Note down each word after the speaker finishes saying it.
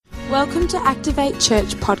Welcome to Activate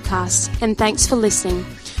Church podcast, and thanks for listening.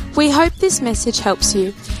 We hope this message helps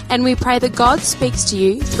you, and we pray that God speaks to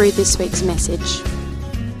you through this week's message.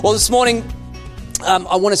 Well, this morning,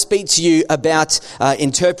 I want to speak to you about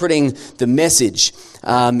interpreting the message.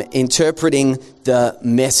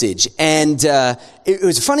 And it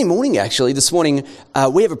was a funny morning, actually. This morning,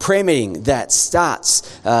 we have a prayer meeting that starts,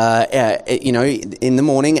 in the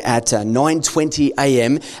morning at 9:20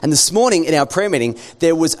 a.m. And this morning in our prayer meeting,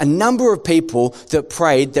 there was a number of people that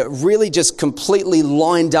prayed that really just completely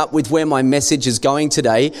lined up with where my message is going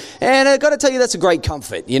today. And I've got to tell you, that's a great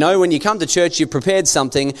comfort. You know, when you come to church, you've prepared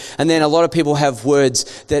something, and then a lot of people have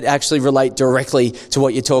words that actually relate directly to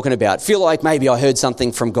what you're talking about. Feel like maybe I heard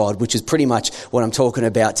something from God, which is pretty much what I'm talking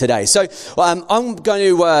about today. So I'm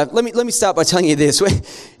going to let me start by telling you this.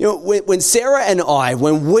 When Sarah and I,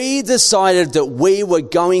 when we decided that we were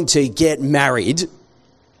going to get married,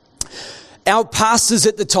 our pastors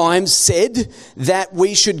at the time said that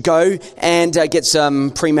we should go and get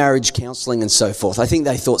some pre-marriage counselling and so forth. I think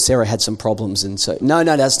they thought Sarah had some problems, and so no,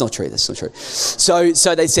 that's not true. That's not true.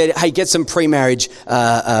 So they said, hey, get some pre-marriage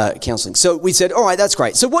counselling. So we said, all right, that's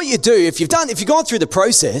great. So what you do if you've gone through the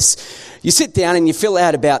process, you sit down and you fill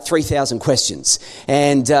out about 3,000 questions,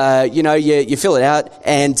 and you fill it out,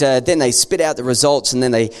 and then they spit out the results, and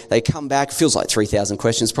then they come back. Feels like 3,000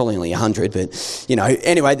 questions, probably only 100, but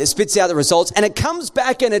anyway, it spits out the results, and it comes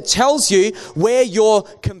back and it tells you where you're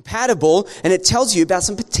compatible, and it tells you about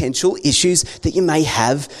some potential issues that you may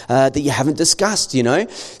have that you haven't discussed.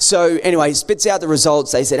 So anyway, spits out the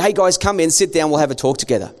results. They said, hey guys, come in, sit down, we'll have a talk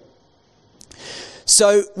together.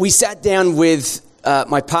 So we sat down with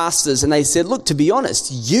my pastors, and they said, look, to be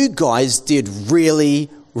honest, you guys did really,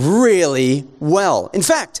 really well. In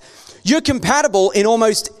fact, you're compatible in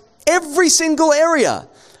almost every single area.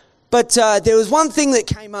 But there was one thing that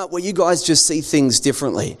came up where you guys just see things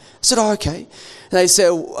differently. I said, oh, okay. And they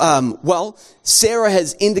said, well, Sarah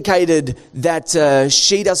has indicated that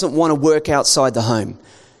she doesn't want to work outside the home.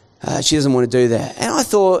 She doesn't want to do that. And I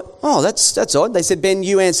thought, oh, that's odd. They said, Ben,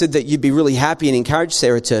 you answered that you'd be really happy and encourage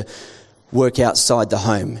Sarah to work outside the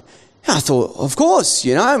home. And I thought, of course,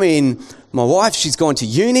 my wife, she's gone to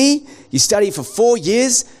uni. You study for 4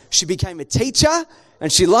 years. She became a teacher, and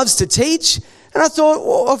she loves to teach. And I thought,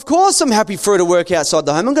 well, of course I'm happy for her to work outside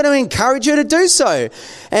the home. I'm going to encourage her to do so.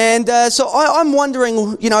 And so I'm wondering,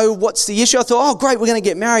 what's the issue? I thought, oh, great, we're going to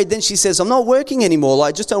get married. Then she says, I'm not working anymore.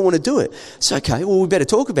 I just don't want to do it. It's okay, well, we better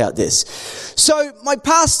talk about this. So my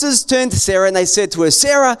pastors turned to Sarah and they said to her,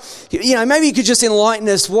 Sarah, maybe you could just enlighten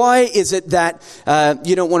us. Why is it that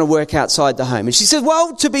you don't want to work outside the home? And she said,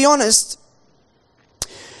 well, to be honest,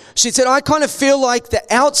 she said, I kind of feel like the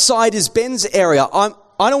outside is Ben's area.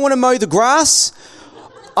 I don't want to mow the grass.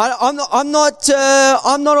 I'm not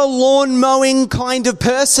a lawn mowing kind of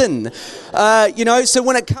person. So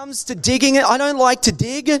when it comes to digging it, I don't like to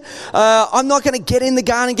dig. I'm not going to get in the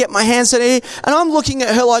garden and get my hands in it. And I'm looking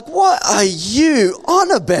at her like, what are you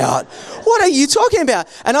on about? What are you talking about?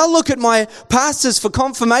 And I look at my pastors for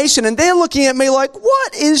confirmation, and they're looking at me like,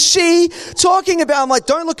 what is she talking about? I'm like,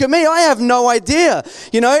 don't look at me. I have no idea.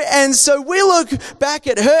 And so we look back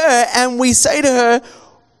at her and we say to her,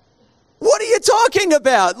 what are you talking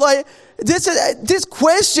about? Like, this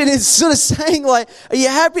question is sort of saying, like, are you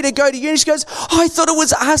happy to go to uni? She goes, oh, I thought it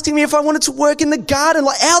was asking me if I wanted to work in the garden,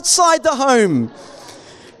 like outside the home.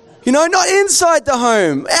 Not inside the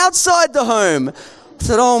home, outside the home. I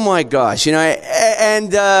thought, oh my gosh,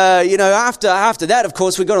 and after that, of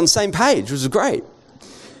course, we got on the same page, which was great.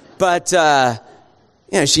 But,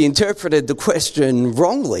 she interpreted the question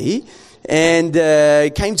wrongly, and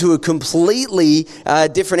came to a completely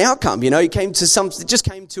different outcome. It came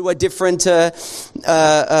to a different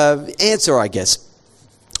answer, I guess.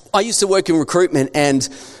 I used to work in recruitment, and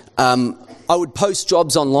I would post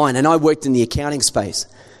jobs online, and I worked in the accounting space.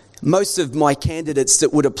 Most of my candidates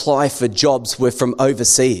that would apply for jobs were from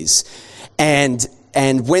overseas, and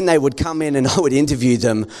when they would come in and I would interview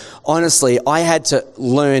them, honestly, I had to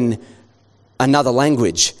learn another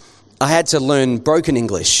language. I had to learn broken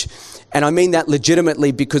English. And I mean that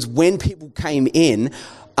legitimately, because when people came in,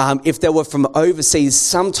 if they were from overseas,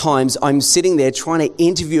 sometimes I'm sitting there trying to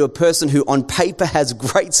interview a person who on paper has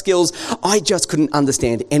great skills. I just couldn't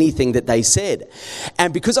understand anything that they said.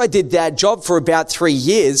 And because I did that job for about 3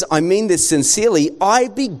 years, I mean this sincerely, I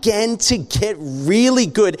began to get really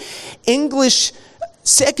good. English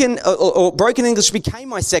second or broken English became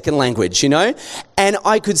my second language, and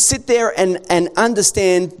I could sit there and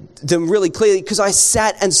understand them really clearly because I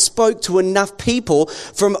sat and spoke to enough people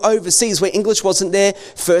from overseas where English wasn't their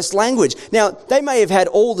first language. Now, they may have had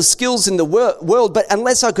all the skills in the world, but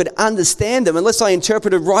unless I could understand them, unless I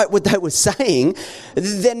interpreted right what they were saying,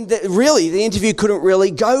 then really the interview couldn't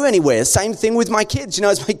really go anywhere. Same thing with my kids.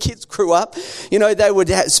 As my kids grew up, they would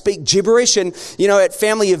speak gibberish, and, at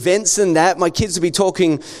family events and that, my kids would be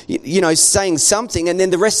talking, saying something, and then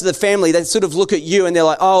the rest of the family, they sort of look at you and they're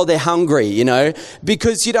like, oh, they're hungry,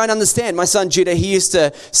 because you don't understand. My son Judah, he used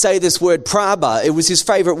to say this word praba. It was his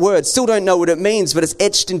favorite word. Still don't know what it means, but it's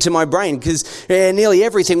etched into my brain because nearly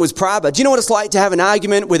everything was praba. Do you know what it's like to have an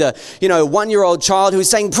argument with a 1-year-old child who's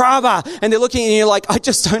saying praba, and they're looking at you like, I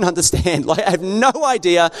just don't understand. Like, I have no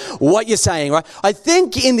idea what you're saying, right? I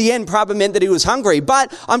think in the end praba meant that he was hungry,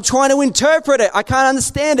 but I'm trying to interpret it. I can't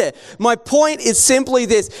understand it. My point is simply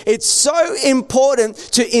this. It's so important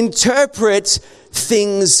to interpret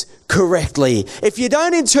things correctly. If you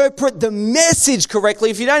don't interpret the message correctly,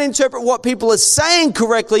 if you don't interpret what people are saying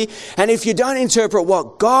correctly, and if you don't interpret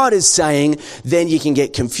what God is saying, then you can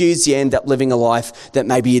get confused. You end up living a life that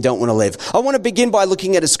maybe you don't want to live. I want to begin by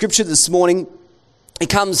looking at a scripture this morning. It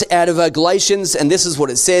comes out of Galatians, and this is what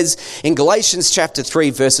it says in Galatians chapter 3,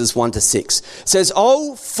 verses 1 to 6. It says,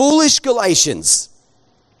 "Oh, foolish Galatians,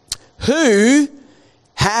 who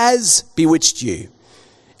has bewitched you?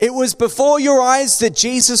 It was before your eyes that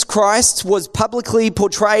Jesus Christ was publicly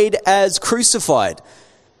portrayed as crucified.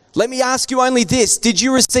 Let me ask you only this. Did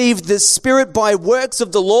you receive the Spirit by works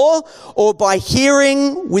of the law or by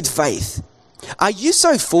hearing with faith? Are you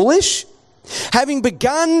so foolish? Having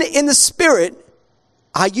begun in the Spirit,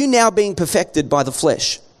 are you now being perfected by the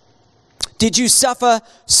flesh? Did you suffer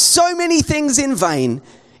so many things in vain,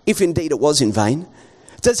 if indeed it was in vain?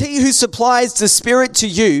 Does he who supplies the Spirit to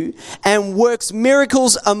you and works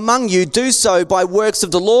miracles among you do so by works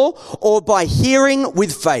of the law or by hearing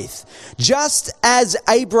with faith? Just as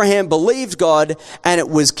Abraham believed God and it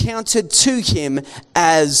was counted to him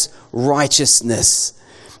as righteousness."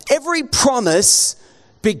 Every promise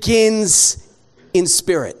begins in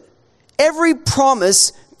spirit. Every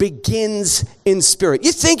promise begins in spirit.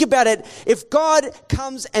 You think about it, if God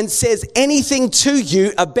comes and says anything to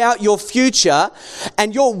you about your future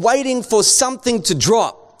and you're waiting for something to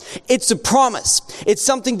drop, it's a promise. It's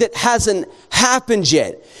something that hasn't happened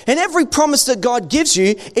yet. And every promise that God gives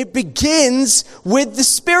you, it begins with the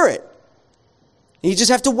Spirit. You just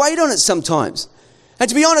have to wait on it sometimes. And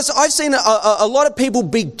to be honest, I've seen a lot of people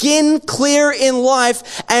begin clear in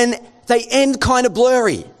life and they end kind of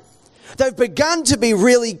blurry. They've begun to be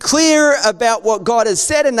really clear about what God has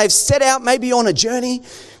said, and they've set out maybe on a journey.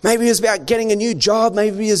 Maybe it's about getting a new job.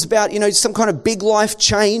 Maybe it's about, some kind of big life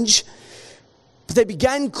change. But they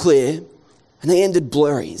began clear and they ended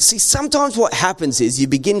blurry. See, sometimes what happens is you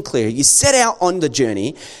begin clear, you set out on the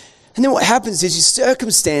journey, and then what happens is your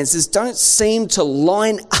circumstances don't seem to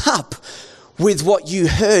line up with what you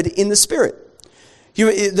heard in the Spirit.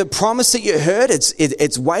 The promise that you heard,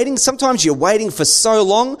 it's waiting. Sometimes you're waiting for so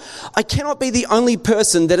long. I cannot be the only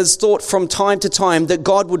person that has thought from time to time that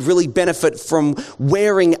God would really benefit from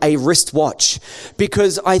wearing a wristwatch.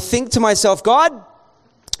 Because I think to myself, God,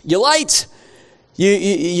 you're late.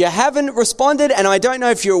 You haven't responded, and I don't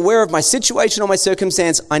know if you're aware of my situation or my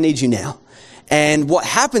circumstance. I need you now. And what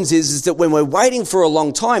happens is that when we're waiting for a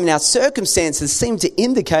long time and our circumstances seem to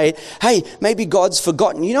indicate, hey, maybe God's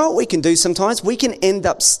forgotten. You know what we can do sometimes? We can end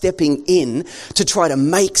up stepping in to try to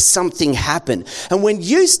make something happen. And when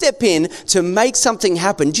you step in to make something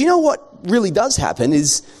happen, do you know what really does happen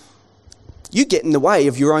is you get in the way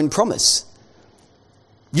of your own promise.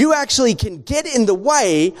 You actually can get in the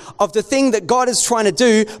way of the thing that God is trying to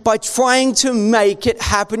do by trying to make it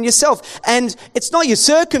happen yourself. And it's not your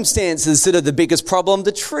circumstances that are the biggest problem.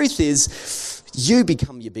 The truth is, you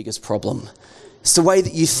become your biggest problem. It's the way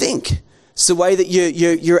that you think. It's the way that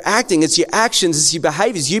you're acting. It's your actions. It's your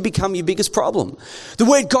behaviors. You become your biggest problem. The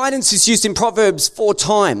word guidance is used in Proverbs 4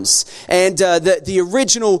 times. And the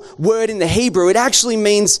original word in the Hebrew, it actually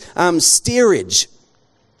means steerage.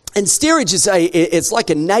 And steerage is it's like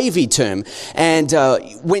a Navy term. And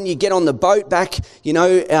when you get on the boat back,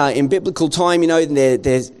 in biblical time,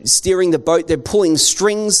 they're steering the boat, they're pulling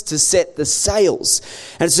strings to set the sails.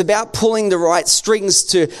 And it's about pulling the right strings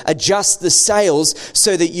to adjust the sails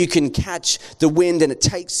so that you can catch the wind and it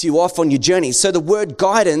takes you off on your journey. So the word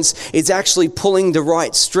guidance is actually pulling the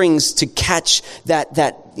right strings to catch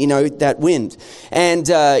that wind. And,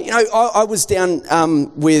 I was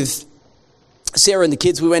down with Sarah and the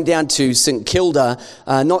kids. We went down to St Kilda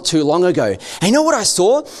not too long ago. And you know what I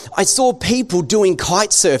saw? I saw people doing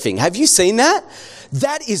kite surfing. Have you seen that?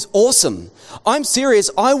 That is awesome. I'm serious.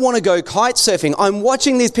 I want to go kite surfing. I'm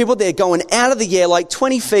watching these people. They're going out of the air like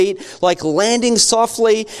 20 feet, like landing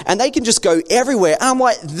softly, and they can just go everywhere. And I'm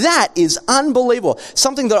like, that is unbelievable.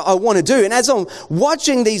 Something that I want to do. And as I'm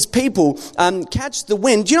watching these people catch the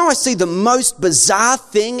wind, do you know, I see the most bizarre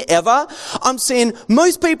thing ever. I'm seeing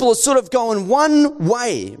most people are sort of going one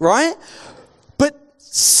way, right? But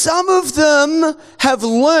some of them have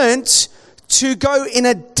learnt to go in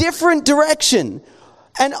a different direction.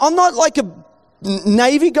 And I'm not like a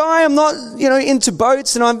Navy guy. I'm not, into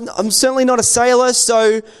boats, and I'm certainly not a sailor.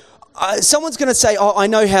 So someone's going to say, oh, I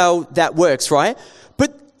know how that works, right?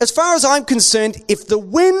 But as far as I'm concerned, if the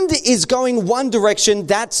wind is going one direction,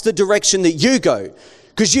 that's the direction that you go,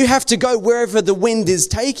 because you have to go wherever the wind is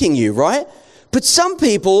taking you, right? But some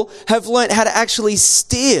people have learned how to actually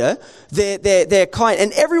steer their kite,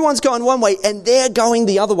 and everyone's going one way and they're going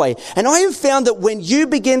the other way. And I have found that when you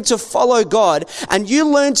begin to follow God and you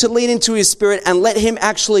learn to lean into His Spirit and let Him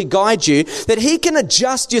actually guide you, that He can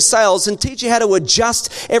adjust your sails and teach you how to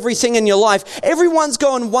adjust everything in your life. Everyone's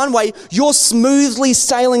going one way, you're smoothly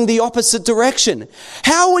sailing the opposite direction.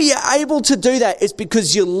 How are you able to do that? It's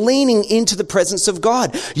because you're leaning into the presence of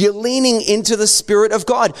God. You're leaning into the Spirit of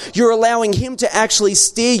God. You're allowing Him to actually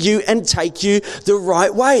steer you and take you the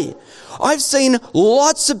right way. I've seen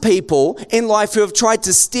lots of people in life who have tried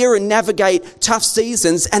to steer and navigate tough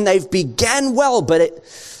seasons, and they've began well, but it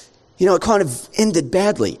kind of ended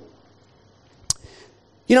badly.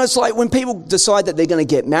 It's like when people decide that they're going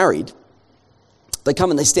to get married, they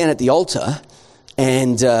come and they stand at the altar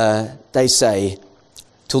and they say,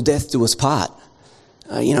 "Till death do us part."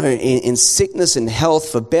 In sickness and health,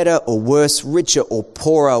 for better or worse, richer or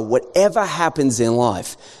poorer, whatever happens in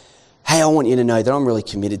life, hey, I want you to know that I'm really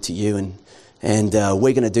committed to you, and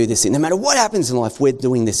we're going to do this. No matter what happens in life, we're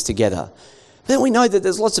doing this together. But then we know that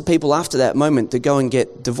there's lots of people after that moment that go and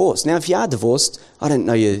get divorced. Now, if you are divorced, I don't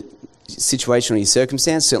know your situation or your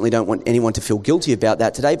circumstance. Certainly don't want anyone to feel guilty about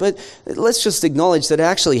that today, but let's just acknowledge that it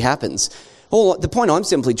actually happens. The point I'm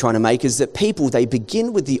simply trying to make is that people, they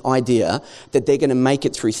begin with the idea that they're going to make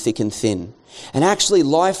it through thick and thin. And actually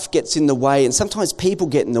life gets in the way, and sometimes people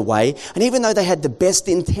get in the way. And even though they had the best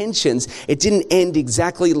intentions, it didn't end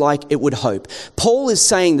exactly like it would hope. Paul is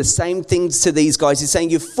saying the same things to these guys. He's saying,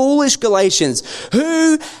 "You foolish Galatians,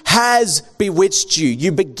 who has bewitched you?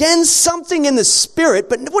 You began something in the Spirit,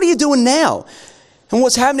 but what are you doing now?" And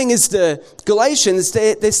what's happening is the Galatians,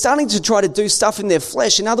 they're starting to try to do stuff in their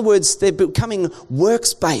flesh. In other words, they're becoming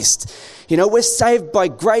works-based. We're saved by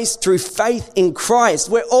grace through faith in Christ.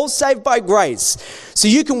 We're all saved by grace. So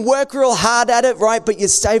you can work real hard at it, right? But you're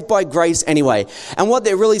saved by grace anyway. And what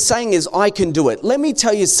they're really saying is, I can do it. Let me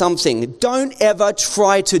tell you something. Don't ever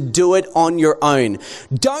try to do it on your own.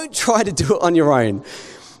 Don't try to do it on your own.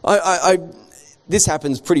 This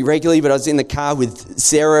happens pretty regularly, but I was in the car with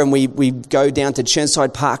Sarah and we go down to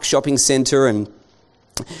Churnside Park Shopping Centre, and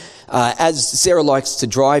as Sarah likes to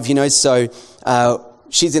drive, so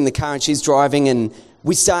she's in the car and she's driving, and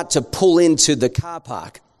we start to pull into the car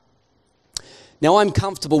park. Now, I'm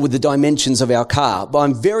comfortable with the dimensions of our car, but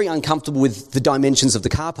I'm very uncomfortable with the dimensions of the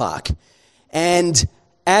car park. And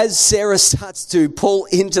as Sarah starts to pull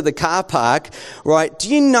into the car park, right,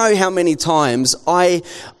 do you know how many times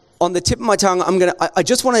on the tip of my tongue, I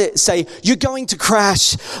just want to say, you're going to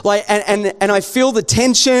crash. And I feel the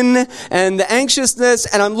tension and the anxiousness,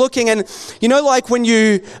 and I'm looking, and like when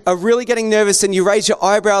you are really getting nervous and you raise your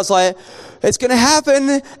eyebrows like, it's going to happen,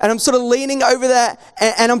 and I'm sort of leaning over that,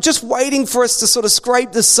 and I'm just waiting for us to sort of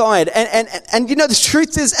scrape the side. And the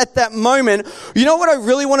truth is, at that moment, what I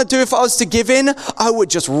really want to do if I was to give in? I would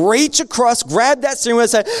just reach across, grab that steering wheel and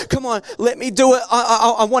say, "Come on, let me do it.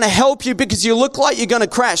 I want to help you because you look like you're going to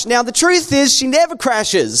crash." Now, the truth is, she never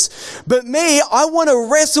crashes. But me, I want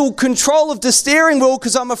to wrestle control of the steering wheel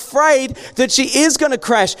because I'm afraid that she is going to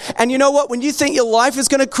crash. And you know what? When you think your life is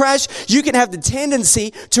going to crash, you can have the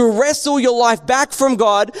tendency to wrestle your life back from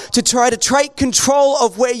God to try to take control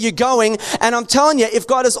of where you're going. And I'm telling you, if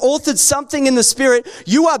God has authored something in the Spirit,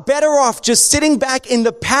 you are better off just sitting back in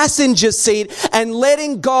the passenger seat and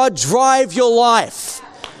letting God drive your life.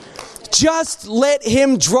 Just let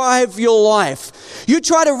Him drive your life. You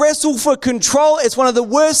try to wrestle for control, it's one of the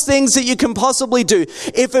worst things that you can possibly do.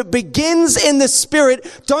 If it begins in the Spirit,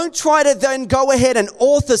 don't try to then go ahead and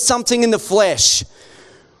author something in the flesh.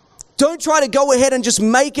 Don't try to go ahead and just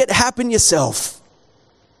make it happen yourself.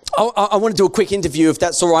 I want to do a quick interview, if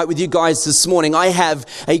that's all right with you guys this morning. I have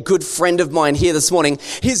a good friend of mine here this morning.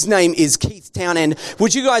 His name is Keith Townend.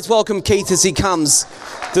 Would you guys welcome Keith as he comes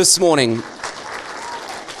this morning?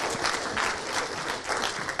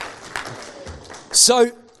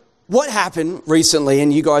 So, what happened recently,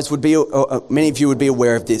 and you guys would be, many of you would be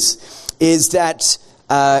aware of this, is that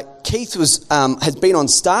Keith has been on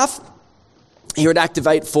staff here at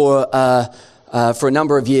Activate for a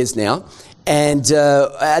number of years now. And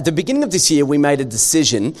at the beginning of this year, we made a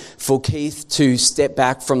decision for Keith to step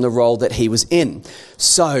back from the role that he was in.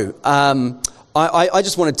 So I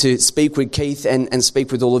just wanted to speak with Keith and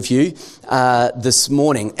speak with all of you this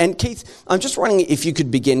morning. And Keith, I'm just wondering if you could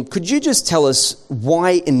begin. Could you just tell us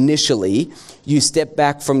why initially you stepped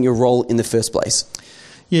back from your role in the first place?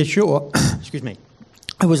 Yeah, sure. Excuse me.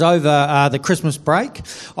 It was over the Christmas break.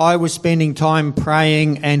 I was spending time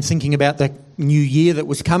praying and thinking about the new year that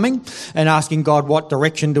was coming and asking God, what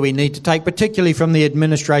direction do we need to take, particularly from the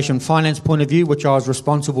administration finance point of view, which I was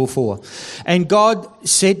responsible for. And God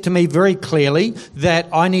said to me very clearly that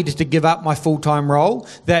I needed to give up my full-time role,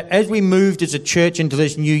 that as we moved as a church into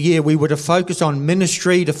this new year, we were to focus on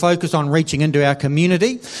ministry, to focus on reaching into our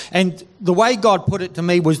community. And the way God put it to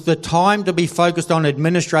me was the time to be focused on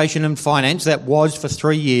administration and finance, that was for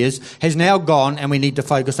 3 years, has now gone, and we need to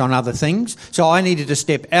focus on other things. So I needed to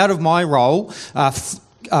step out of my role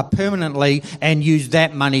permanently and use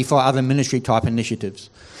that money for other ministry type initiatives.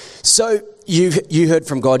 So you heard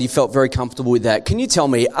from God, you felt very comfortable with that. Can you tell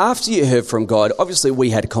me, after you heard from God, obviously we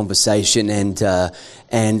had a conversation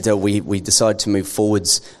and we decided to move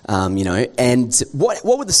forwards, and what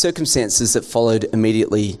were the circumstances that followed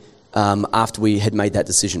immediately after we had made that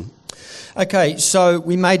decision? Okay, so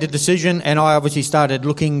we made a decision and I obviously started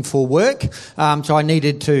looking for work. So I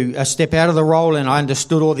needed to step out of the role, and I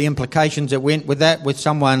understood all the implications that went with that. With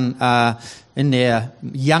someone in their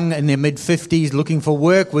mid-50s looking for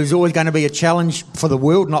work was always going to be a challenge for the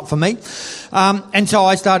world, not for me. And so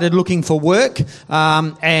I started looking for work,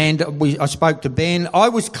 and I spoke to Ben. I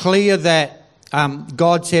was clear that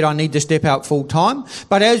God said I need to step out full time.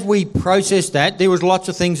 But as we processed that, there was lots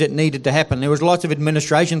of things that needed to happen. There was lots of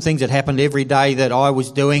administration things that happened every day that I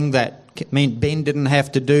was doing that meant Ben didn't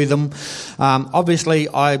have to do them. Obviously,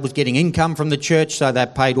 I was getting income from the church, so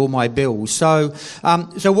that paid all my bills. So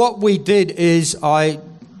what we did is I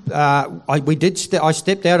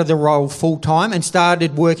stepped out of the role full time and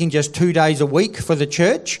started working just 2 days a week for the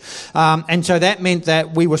church. And so that meant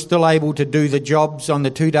that we were still able to do the jobs on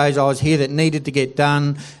the 2 days I was here that needed to get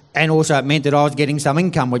done. And also it meant that I was getting some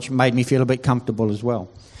income, which made me feel a bit comfortable as well.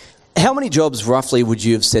 How many jobs roughly would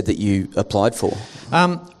you have said that you applied for?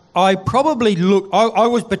 I probably looked, I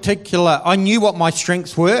was particular, I knew what my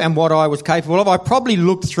strengths were and what I was capable of. I probably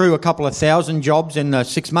looked through a couple of thousand jobs in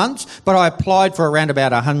 6 months, but I applied for around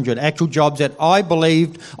about 100 actual jobs that I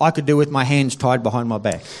believed I could do with my hands tied behind my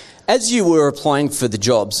back. As you were applying for the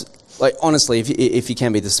jobs, like honestly, if you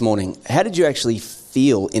can be this morning, how did you actually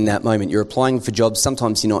feel in that moment? You're applying for jobs,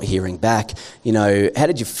 sometimes you're not hearing back. How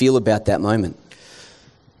did you feel about that moment?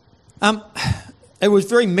 It was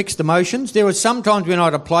very mixed emotions. There were some times when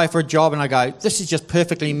I'd apply for a job and I go, this is just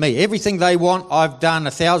perfectly me. Everything they want, I've done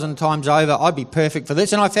 1,000 times over. I'd be perfect for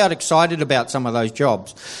this. And I felt excited about some of those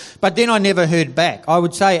jobs. But then I never heard back. I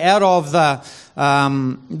would say out of the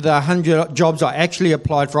 100 jobs I actually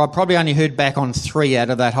applied for, I probably only heard back on 3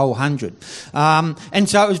 out of that whole 100. And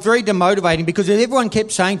so it was very demotivating because everyone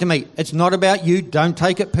kept saying to me, it's not about you, don't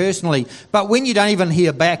take it personally. But when you don't even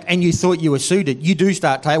hear back and you thought you were suited, you do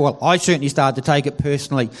start to, well, I certainly started to take it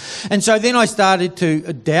personally. And so then I started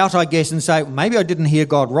to doubt, I guess, and say, maybe I didn't hear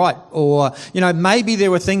God right. Or, maybe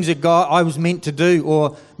there were things that God I was meant to do,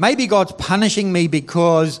 or maybe God's punishing me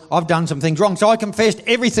because I've done some things wrong. So I confessed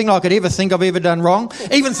everything I could ever think I've ever done wrong.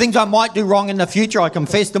 Even things I might do wrong in the future, I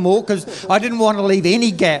confessed them all because I didn't want to leave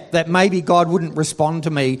any gap that maybe God wouldn't respond to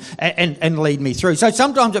me and lead me through. So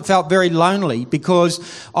sometimes it felt very lonely because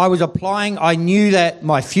I was applying. I knew that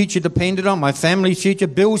my future depended on my family's future.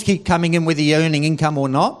 Bills keep coming in whether you're earning income or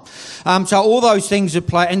not. So all those things at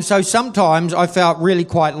play. And so sometimes I felt really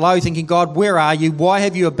quite low thinking, God, where are you? Why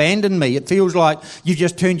have you abandoned me? It feels like you've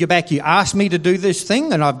just turned your back. You asked me to do this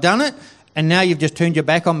thing and I've done it. And now you've just turned your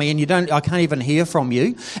back on me and I can't even hear from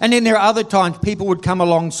you. And then there are other times people would come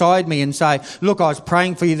alongside me and say, look, I was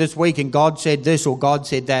praying for you this week and God said this or God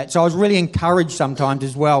said that. So I was really encouraged sometimes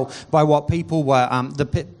as well by what people were,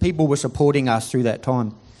 people were supporting us through that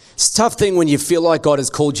time. It's a tough thing when you feel like God has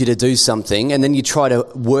called you to do something and then you try to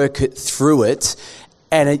work it through it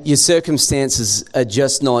and your circumstances are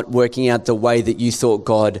just not working out the way that you thought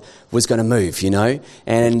God was going to move,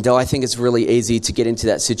 And I think it's really easy to get into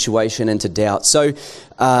that situation and to doubt. So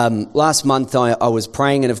last month I was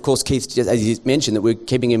praying, and of course Keith, as you mentioned, that we're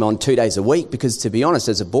keeping him on 2 days a week because, to be honest,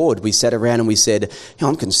 as a board, we sat around and we said,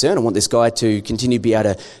 I'm concerned. I want this guy to continue to be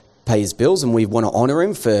able to pay his bills, and we want to honour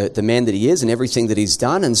him for the man that he is and everything that he's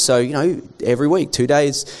done. And so, every week, 2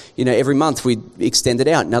 days, every month we extend it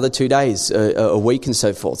out, another 2 days, a week and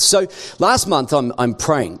so forth. So last month I'm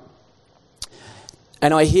praying,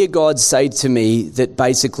 and I hear God say to me that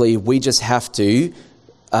basically we just have to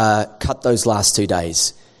cut those last 2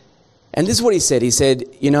 days. And this is what he said. He said,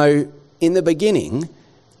 in the beginning,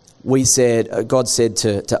 God said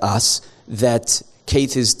to us that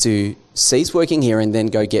Keith is to cease working here and then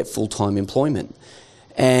go get full-time employment.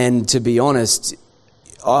 And to be honest,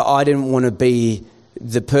 I didn't want to be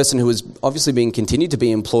the person who was obviously being continued to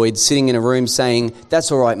be employed, sitting in a room saying,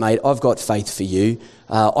 that's all right, mate, I've got faith for you.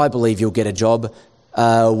 I believe you'll get a job.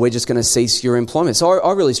 We're just going to cease your employment. So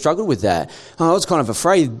I really struggled with that. I was kind of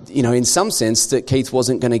afraid, in some sense, that Keith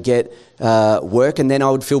wasn't going to get work, and then I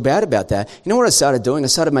would feel bad about that. You know what I started doing? I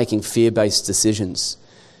started making fear-based decisions.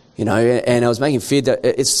 And I was making fear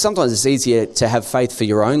that sometimes it's easier to have faith for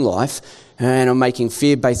your own life, and I'm making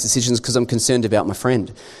fear-based decisions because I'm concerned about my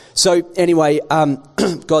friend. So anyway,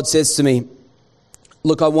 God says to me,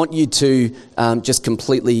 look, I want you to just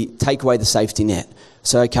completely take away the safety net.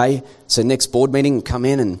 So, okay, so next board meeting, come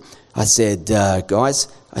in, and I said, guys,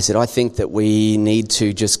 I think that we need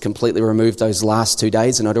to just completely remove those last 2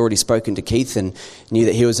 days. And I'd already spoken to Keith and knew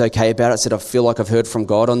that he was okay about it. I said, I feel like I've heard from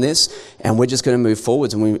God on this, and we're just going to move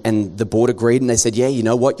forwards. And the board agreed, and they said, yeah, you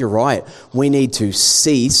know what, you're right. We need to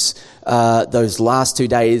cease those last 2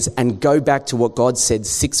 days and go back to what God said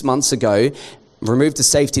 6 months ago. Remove the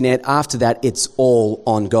safety net. After that, it's all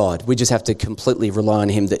on God. We just have to completely rely on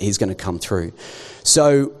him that he's going to come through.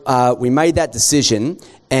 So we made that decision,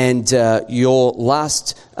 and your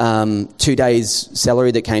last 2 days'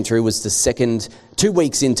 salary that came through was the second 2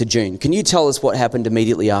 weeks into June. Can you tell us what happened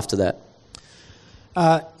immediately after that?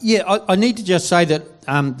 I need to just say that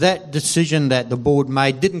that decision that the board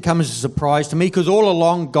made didn't come as a surprise to me, because all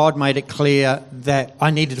along God made it clear that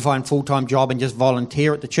I needed to find a full-time job and just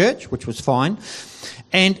volunteer at the church, which was fine.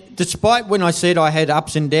 And despite when I said I had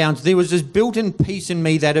ups and downs, there was this built-in peace in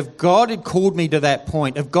me that if God had called me to that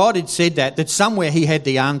point, if God had said that somewhere he had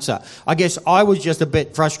the answer. I guess I was just a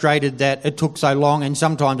bit frustrated that it took so long, and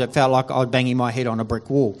sometimes it felt like I was banging my head on a brick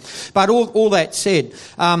wall. But all that said,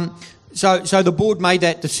 so the board made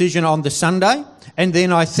that decision on the Sunday, and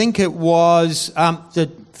then I think it was a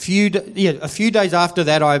few days after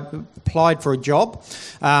that I applied for a job.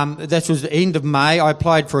 This was the end of May. I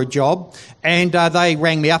applied for a job, and they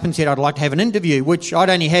rang me up and said I'd like to have an interview, which I'd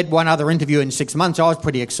only had one other interview in 6 months. I was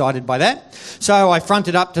pretty excited by that. So I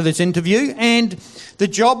fronted up to this interview, and the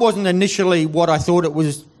job wasn't initially what I thought it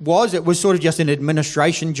was. It was sort of just an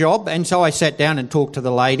administration job, and so I sat down and talked to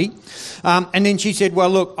the lady, and then she said, well,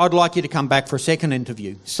 look, I'd like you to come back for a second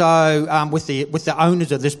interview, so with the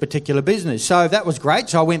owners of this particular business. So that was great,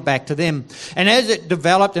 so I went back to them, and as it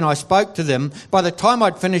developed and I spoke to them, by the time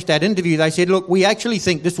I'd finished that interview, they said, look, we actually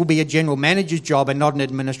think this will be a general manager's job and not an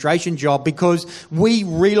administration job, because we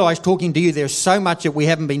realise talking to you there's so much that we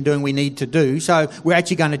haven't been doing we need to do, so we're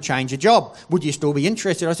actually going to change a job. Would you still be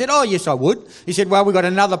interested? I said, oh, yes, I would. He said, well, we've got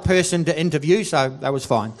another person to interview, so that was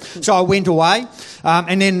fine. So I went away,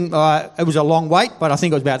 and then it was a long wait, but I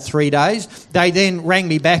think it was about 3 days. They then rang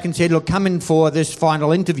me back and said, look, come in for this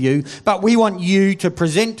final interview, but we want you to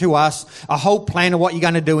present to us a whole plan of what you're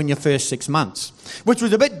going to do in your first 6 months, which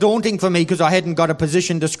was a bit daunting for me because I hadn't got a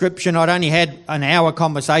position description. I'd only had an hour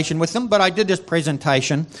conversation with them, but I did this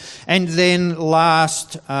presentation, and then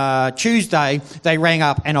last Tuesday they rang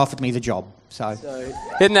up and offered me the job. So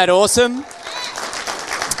isn't that awesome?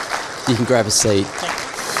 You can grab a seat.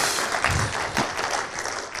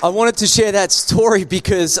 I wanted to share that story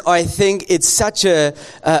because I think it's such a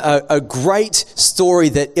great story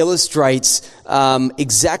that illustrates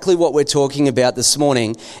exactly what we're talking about this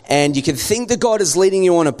morning. And you can think that God is leading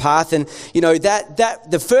you on a path. And, that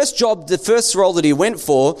the first role that he went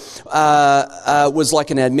for was like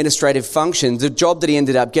an administrative function. The job that he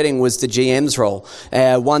ended up getting was the GM's role,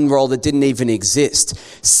 one role that didn't even exist.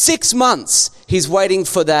 6 months he's waiting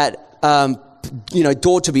for that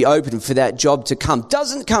door to be open, for that job to come.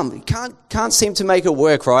 Doesn't come. Can't seem to make it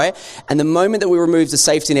work, right? And the moment that we removed the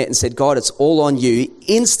safety net and said, God, it's all on you,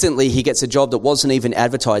 instantly he gets a job that wasn't even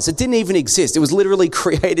advertised. It didn't even exist. It was literally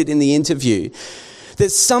created in the interview.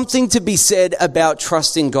 There's something to be said about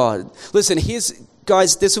trusting God. Listen,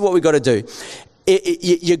 guys, this is what we've got to do.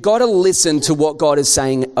 you got to listen to what God is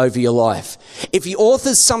saying over your life. If he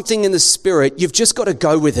authors something in the Spirit, you've just got to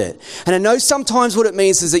go with it. And I know sometimes what it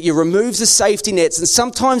means is that you remove the safety nets, and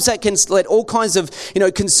sometimes that can let all kinds of,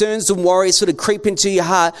 concerns and worries sort of creep into your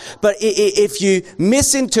heart. But if you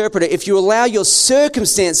misinterpret it, if you allow your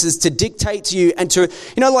circumstances to dictate to you and to,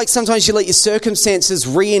 like sometimes you let your circumstances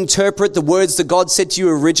reinterpret the words that God said to you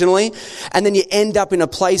originally, and then you end up in a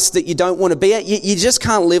place that you don't want to be at, you just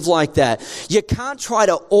can't live like that. You can't try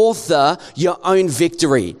to author your own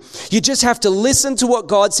victory. You just have to listen to what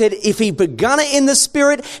God said. If he begun it in the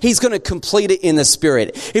Spirit, he's going to complete it in the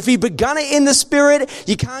Spirit. If he begun it in the Spirit,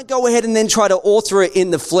 you can't go ahead and then try to author it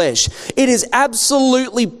in the flesh. It is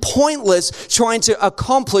absolutely pointless trying to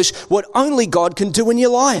accomplish what only God can do in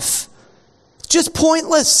your life. Just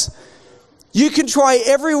pointless. You can try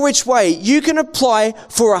every which way. You can apply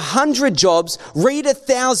for 100 jobs, read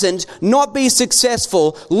 1,000, not be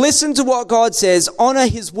successful, listen to what God says, honor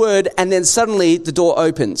his word, and then suddenly the door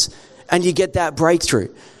opens and you get that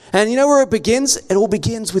breakthrough. And you know where it begins? It all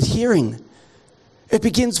begins with hearing. It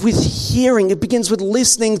begins with hearing. It begins with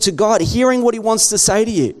listening to God, hearing what he wants to say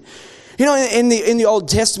to you. In the Old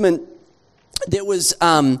Testament, there was...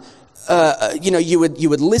 you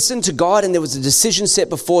would listen to God, and there was a decision set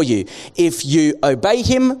before you. If you obey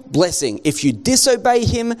him, blessing. If you disobey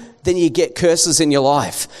him, then you get curses in your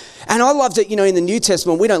life. And I love that, in the New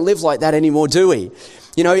Testament, we don't live like that anymore, do we?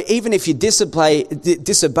 Even if you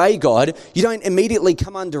disobey God, you don't immediately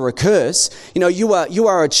come under a curse. You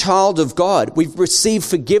are a child of God. We've received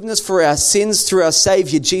forgiveness for our sins through our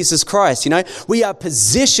Savior, Jesus Christ. We are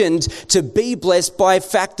positioned to be blessed by the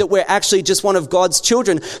fact that we're actually just one of God's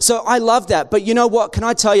children. So I love that. But you know what? Can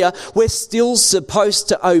I tell you, we're still supposed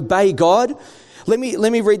to obey God. Let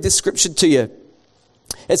me read this scripture to you.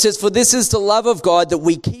 It says, "For this is the love of God, that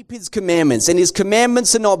we keep his commandments, and his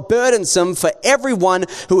commandments are not burdensome, for everyone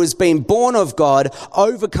who has been born of God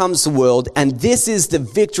overcomes the world, and this is the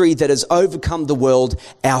victory that has overcome the world,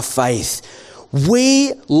 our faith."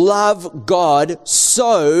 We love God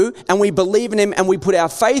and we believe in him, and we put our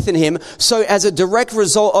faith in him, so as a direct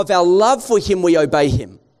result of our love for him, we obey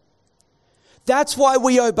him. That's why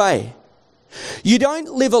we obey. You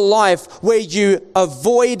don't live a life where you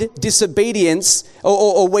avoid disobedience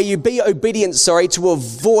or where you be obedient, to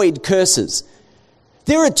avoid curses.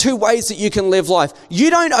 There are two ways that you can live life. You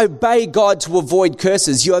don't obey God to avoid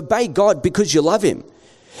curses. You obey God because you love him.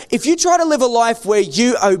 If you try to live a life where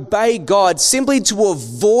you obey God simply to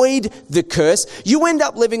avoid the curse, you end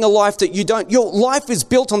up living a life that you don't. Your life is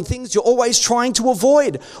built on things you're always trying to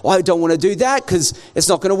avoid. I don't want to do that because it's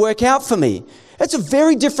not going to work out for me. It's a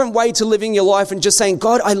very different way to living your life and just saying,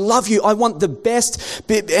 God, I love you. I want the best,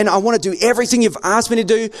 and I want to do everything you've asked me to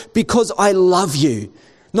do because I love you.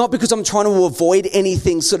 Not because I'm trying to avoid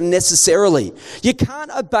anything sort of necessarily. You can't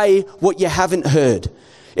obey what you haven't heard.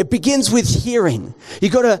 It begins with hearing.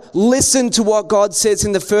 You've got to listen to what God says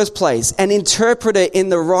in the first place and interpret it in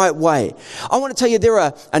the right way. I want to tell you there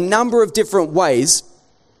are a number of different ways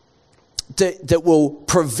that will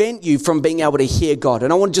prevent you from being able to hear God.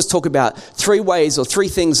 And I want to just talk about 3 ways or 3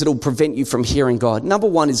 things that will prevent you from hearing God. Number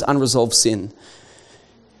 1 is unresolved sin.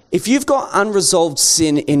 If you've got unresolved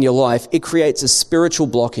sin in your life, it creates a spiritual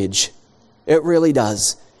blockage. It really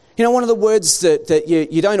does. One of the words that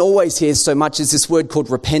you don't always hear so much is this word called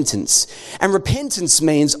repentance. And repentance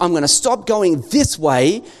means I'm going to stop going this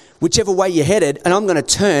way, whichever way you're headed, and I'm going to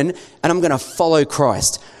turn and I'm going to follow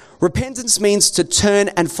Christ. Repentance means to turn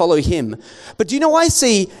and follow him. But do you know, I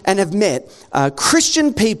see and have met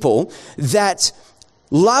Christian people that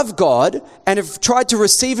love God and have tried to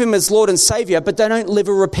receive him as Lord and Savior, but they don't live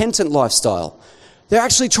a repentant lifestyle. They're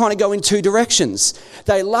actually trying to go in 2 directions.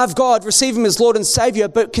 They love God, receive him as Lord and Savior,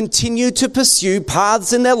 but continue to pursue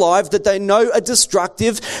paths in their life that they know are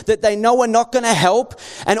destructive, that they know are not going to help,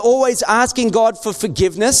 and always asking God for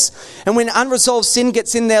forgiveness. And when unresolved sin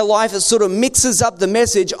gets in their life, it sort of mixes up the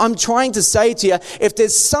message. I'm trying to say to you, if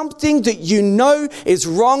there's something that you know is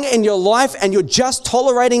wrong in your life and you're just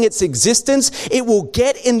tolerating its existence, it will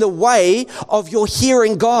get in the way of your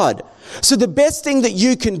hearing God. So the best thing that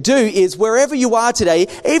you can do is, wherever you are today,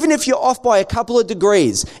 even if you're off by a couple of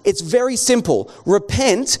degrees, it's very simple.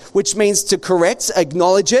 Repent, which means to correct,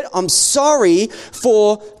 acknowledge it. I'm sorry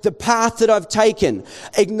for the path that I've taken.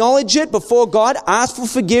 Acknowledge it before God, ask for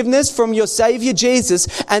forgiveness from your Savior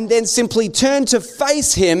Jesus, and then simply turn to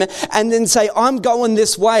face him and then say, I'm going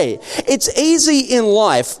this way. It's easy in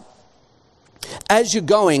life, as you're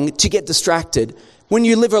going, to get distracted. When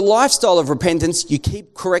you live a lifestyle of repentance, you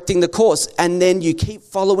keep correcting the course and then you keep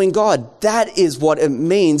following God. That is what it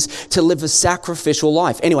means to live a sacrificial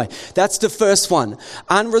life. Anyway, that's the first one.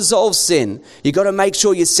 Unresolved sin. You got to make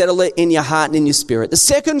sure you settle it in your heart and in your spirit. The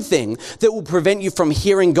second thing that will prevent you from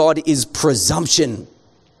hearing God is presumption.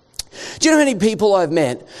 Do you know how many people I've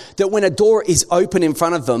met that when a door is open in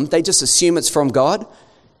front of them, they just assume it's from God?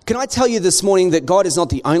 Can I tell you this morning that God is not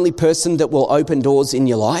the only person that will open doors in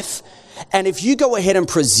your life? And if you go ahead and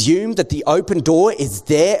presume that the open door is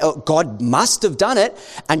there, God must have done it,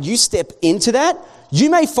 and you step into that,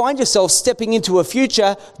 you may find yourself stepping into a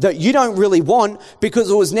future that you don't really want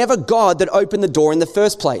because it was never God that opened the door in the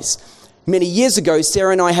first place. Many years ago,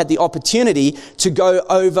 Sarah and I had the opportunity to go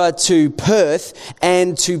over to Perth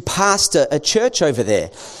and to pastor a church over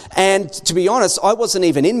there. And to be honest, I wasn't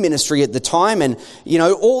even in ministry at the time. And,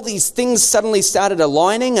 all these things suddenly started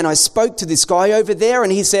aligning. And I spoke to this guy over there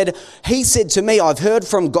and he said to me, I've heard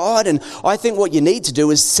from God. And I think what you need to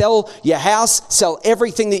do is sell your house, sell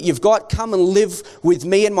everything that you've got, come and live with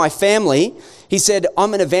me and my family. He said,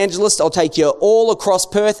 I'm an evangelist. I'll take you all across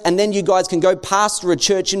Perth and then you guys can go pastor a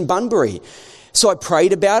church in Bunbury. So I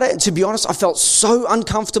prayed about it, and to be honest, I felt so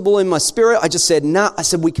uncomfortable in my spirit. I just said, nah. I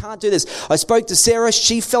said, we can't do this. I spoke to Sarah.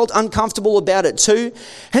 She felt uncomfortable about it too.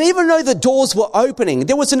 And even though the doors were opening,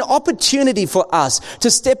 there was an opportunity for us to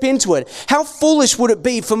step into it. How foolish would it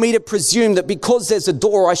be for me to presume that because there's a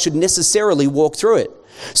door, I should necessarily walk through it?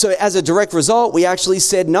 So as a direct result, we actually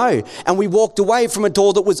said no. And we walked away from a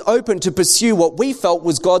door that was open to pursue what we felt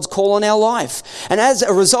was God's call on our life. And as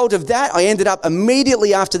a result of that, I ended up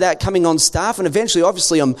immediately after that coming on staff. And eventually,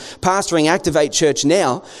 obviously, I'm pastoring Activate Church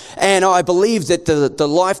now. And I believe that the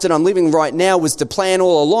life that I'm living right now was the plan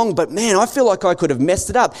all along. But man, I feel like I could have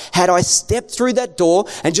messed it up had I stepped through that door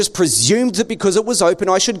and just presumed that because it was open,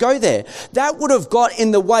 I should go there. That would have got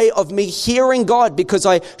in the way of me hearing God because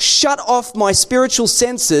I shut off my spiritual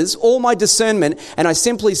senses, all my discernment, and I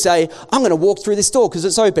simply say, I'm going to walk through this door because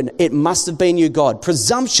it's open. It must have been you, God.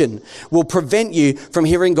 Presumption will prevent you from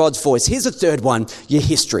hearing God's voice. Here's a third one, your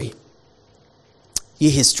history.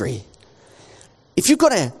 Your history. If you've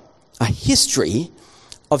got a history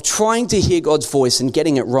of trying to hear God's voice and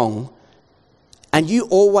getting it wrong, and you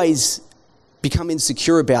always become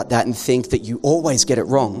insecure about that and think that you always get it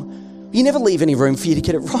wrong, you never leave any room for you to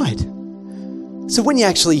get it right. So when you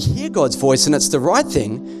actually hear God's voice and it's the right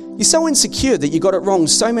thing, you're so insecure that you got it wrong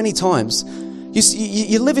so many times.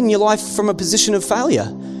 You live in your life from a position of failure.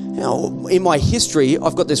 In my history,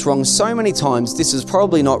 I've got this wrong so many times, this is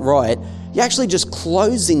probably not right. You're actually just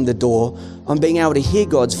closing the door on being able to hear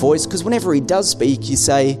God's voice because whenever he does speak, you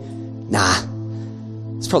say, nah,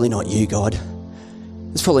 it's probably not you, God.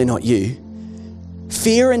 It's probably not you.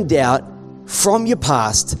 Fear and doubt from your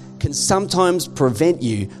past can sometimes prevent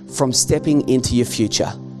you from stepping into your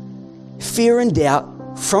future. Fear and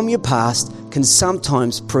doubt from your past can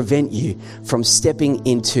sometimes prevent you from stepping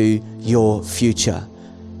into your future.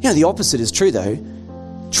 The opposite is true though.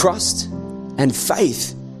 Trust and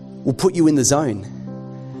faith will put you in the zone.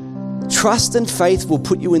 Trust and faith will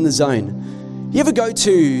put you in the zone. You ever go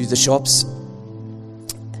to the shops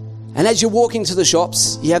and as you're walking to the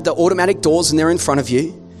shops, you have the automatic doors and they're in front of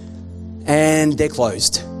you and they're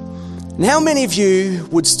closed. And how many of you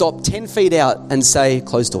would stop 10 feet out and say,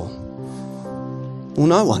 closed door? Well,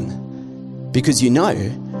 no one. Because you know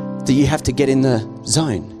that you have to get in the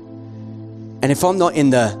zone. And if I'm not in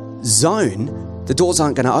the zone, the doors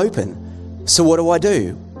aren't going to open. So what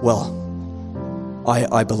do? Well,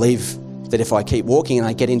 I believe that if I keep walking and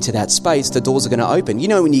I get into that space, the doors are going to open.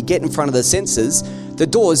 When you get in front of the senses, the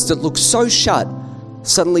doors that look so shut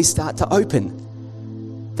suddenly start to open.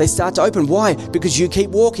 They start to open. Why? Because you keep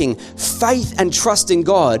walking. Faith and trust in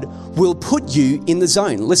God will put you in the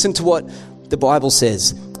zone. Listen to what the Bible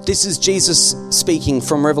says. This is Jesus speaking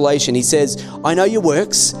from Revelation. He says, I know your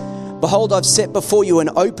works. Behold, I've set before you an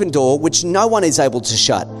open door which no one is able to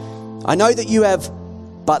shut. I know that you have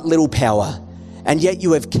but little power, and yet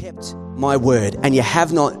you have kept my word, and you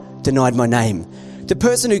have not denied my name. The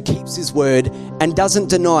person who keeps his word and doesn't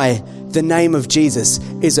deny the name of Jesus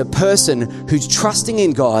is a person who's trusting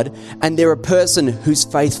in God, and they're a person who's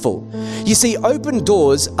faithful. You see, open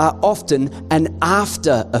doors are often an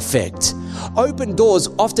after effect. Open doors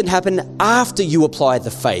often happen after you apply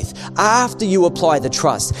the faith, after you apply the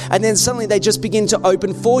trust, and then suddenly they just begin to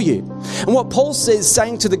open for you. And what Paul says,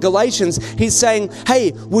 saying to the Galatians, he's saying,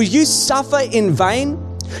 hey, will you suffer in vain?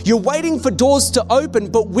 You're waiting for doors to open,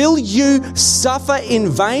 but will you suffer in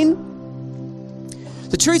vain?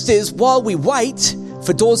 The truth is, while we wait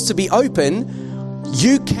for doors to be open,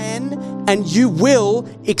 you can and you will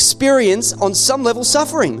experience on some level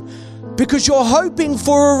suffering. because you're hoping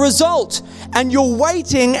for a result and you're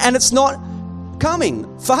waiting and it's not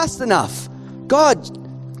coming fast enough. God,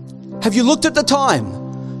 have you looked at the time?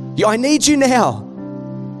 I need you now.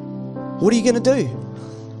 What are you going to do?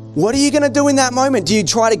 What are you going to do in that moment? Do you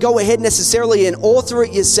try to go ahead necessarily and author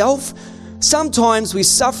it yourself? Sometimes we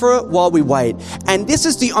suffer it while we wait. And this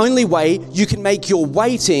is the only way you can make your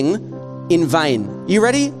waiting in vain. You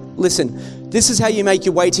ready? Listen, this is how you make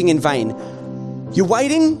your waiting in vain. You're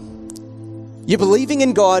waiting, you're believing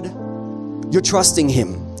in God, you're trusting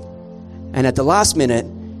Him. And at the last minute,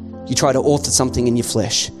 you try to author something in your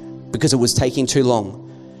flesh because it was taking too long.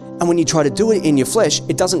 And when you try to do it in your flesh,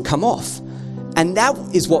 it doesn't come off. And that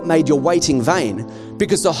is what made your waiting vain,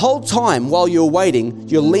 because the whole time while you're waiting,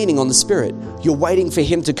 you're leaning on the Spirit. You're waiting for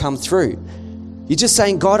Him to come through. You're just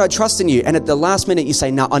saying, God, I trust in you. And at the last minute, you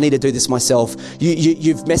say, no, I need to do this myself.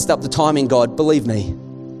 You've messed up the timing, God. Believe me.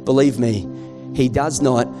 Believe me. He does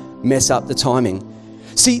not mess up the timing.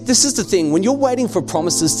 See, this is the thing. When you're waiting for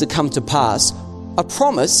promises to come to pass, a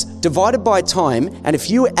promise divided by time, and if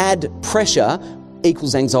you add pressure,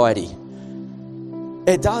 equals anxiety.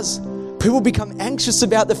 It does. People become anxious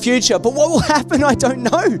about the future, but what will happen, I don't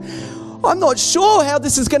know. I'm not sure how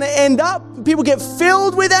this is going to end up. People get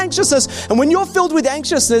filled with anxiousness. And when you're filled with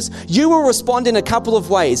anxiousness, you will respond in a couple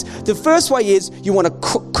of ways. The first way is you want to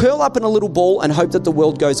curl up in a little ball and hope that the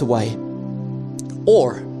world goes away.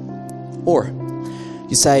 Or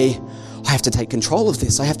you say, I have to take control of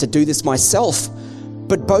this. I have to do this myself.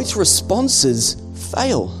 But both responses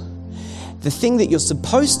fail. The thing that you're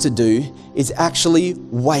supposed to do is actually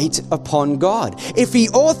wait upon God. If He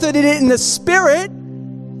authored it in the Spirit,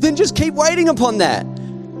 then just keep waiting upon that.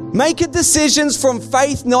 Make decisions from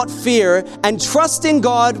faith, not fear, and trust in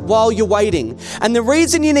God while you're waiting. And the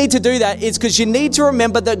reason you need to do that is because you need to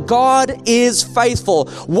remember that God is faithful.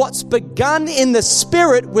 What's begun in the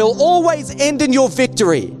Spirit will always end in your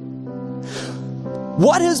victory.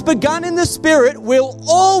 What has begun in the Spirit will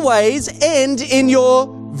always end in your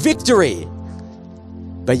victory.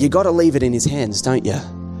 But you got to leave it in His hands, don't you?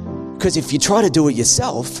 Because if you try to do it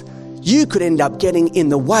yourself, you could end up getting in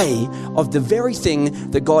the way of the very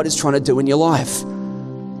thing that God is trying to do in your life.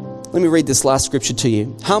 Let me read this last scripture to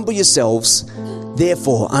you. Humble yourselves,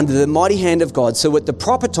 therefore, under the mighty hand of God, so at the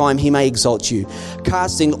proper time He may exalt you,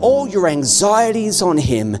 casting all your anxieties on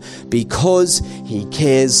Him because He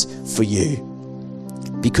cares for you.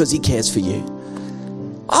 Because He cares for you.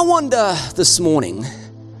 I wonder this morning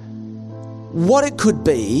what it could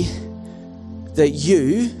be that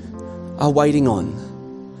you are waiting on.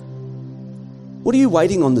 What are you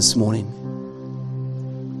waiting on this morning?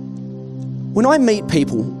 When I meet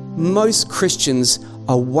people, most Christians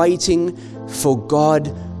are waiting for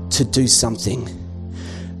God to do something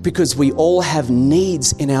because we all have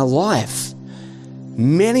needs in our life.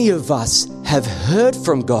 Many of us have heard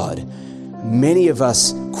from God. Many of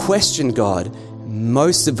us question God.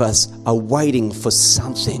 Most of us are waiting for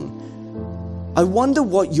something. I wonder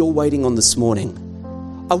what you're waiting on this morning.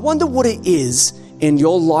 I wonder what it is in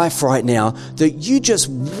your life right now that you just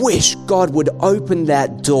wish God would open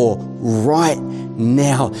that door right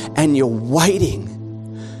now and you're waiting.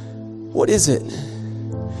 What is it?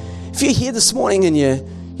 If you're here this morning and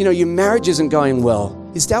your marriage isn't going well,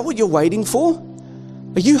 is that what you're waiting for?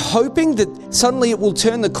 Are you hoping that suddenly it will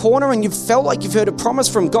turn the corner and you felt like you've heard a promise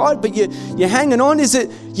from God, but you're hanging on? Is it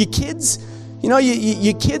your kids?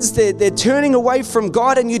 Your kids, they're turning away from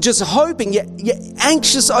God and you're just hoping, you're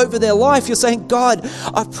anxious over their life. You're saying, God,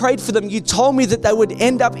 I've prayed for them. You told me that they would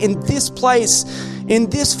end up in this place,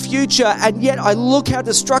 in this future, and yet I look how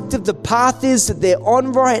destructive the path is that they're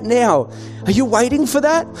on right now. Are you waiting for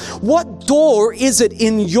that? What door is it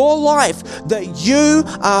in your life that you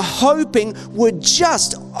are hoping would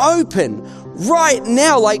just open right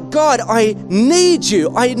now? Like, God, I need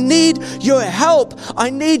you. I need your help. I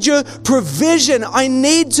need your provision. I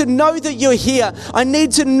need to know that you're here. I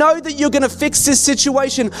need to know that you're going to fix this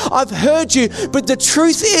situation. I've heard you, but the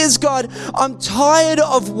truth is, God, I'm tired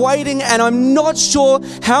of waiting and I'm not sure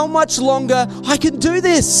how much longer I can do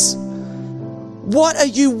this. What are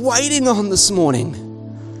you waiting on this morning?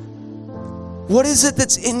 What is it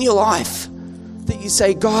that's in your life that you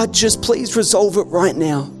say, God, just please resolve it right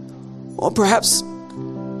now? Or perhaps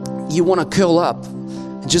you want to curl up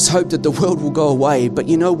and just hope that the world will go away. But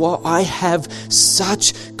you know what? I have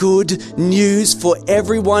such good news for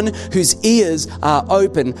everyone whose ears are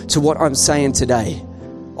open to what I'm saying today.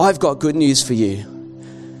 I've got good news for you.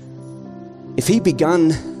 If He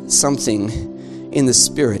begun something in the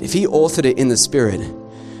Spirit, if He authored it in the Spirit,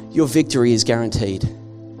 your victory is guaranteed.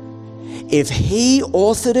 if He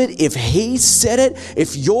authored it, if He said it,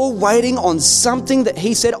 if you're waiting on something that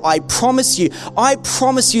He said, I promise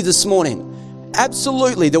you this morning,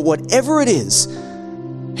 absolutely, that whatever it is,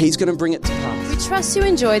 He's going to bring it to pass. We trust you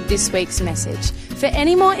enjoyed this week's message. For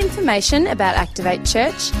any more information about Activate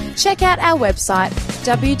Church, check out our website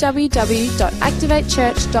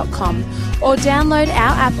www.activatechurch.com or download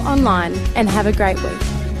our app online, and have a great week.